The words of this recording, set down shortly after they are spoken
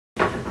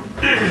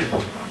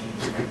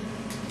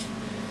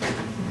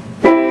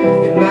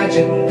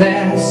Imagine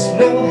there's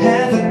no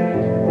heaven.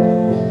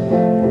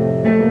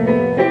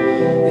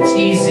 It's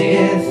easy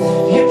if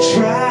you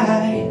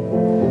try.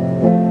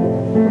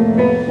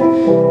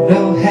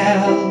 No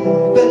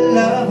hell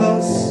below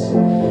us,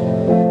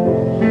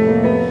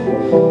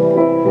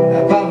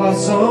 above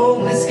us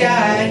only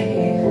sky.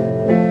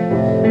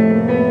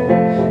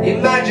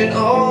 Imagine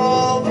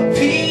all the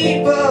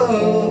people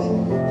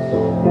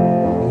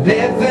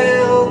living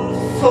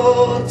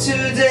for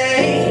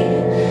today.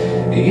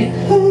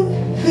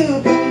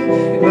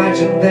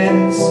 Imagine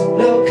there's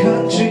no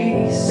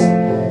countries.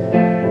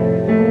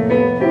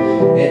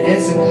 It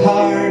isn't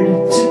hard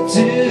to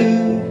do.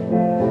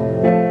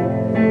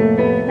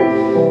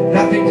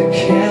 Nothing to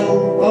kill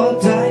or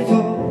die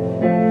for,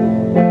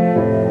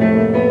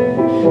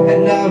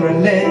 and no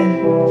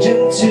religion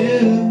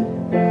too.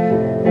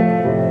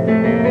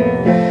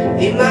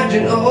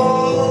 Imagine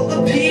all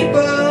the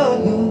people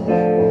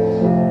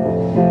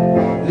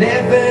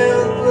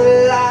living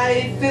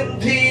life in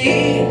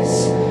peace.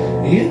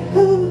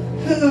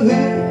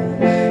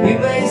 You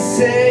may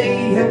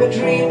say I'm a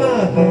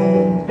dreamer,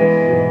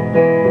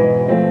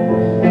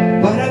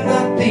 but I'm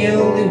not the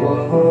only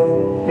one.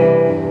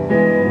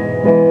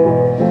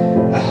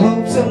 I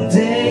hope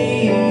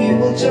someday you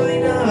will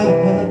join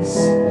us,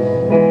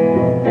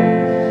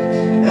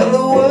 and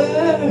the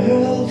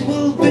world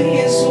will be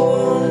as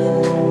one.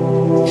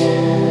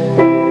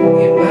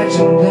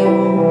 Imagine no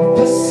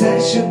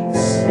possessions.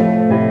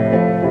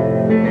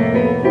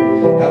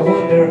 I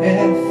wonder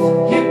if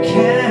you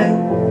can.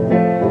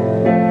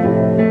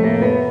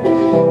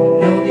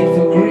 No need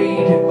for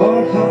greed or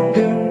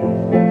hunger.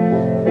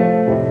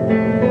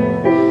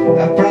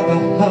 A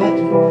brotherhood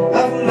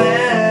of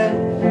man.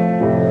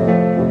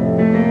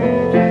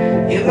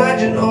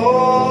 Imagine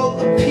all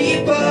the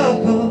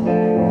people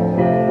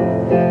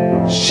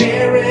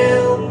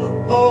sharing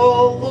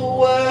all the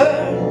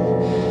world.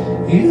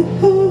 You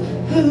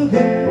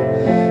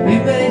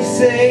may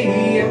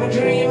say I'm a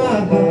dreamer,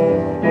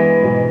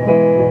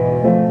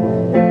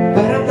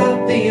 but I'm not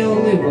the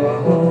only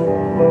one.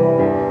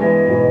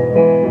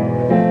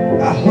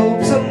 I hope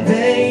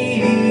someday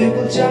you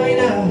will join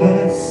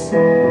us.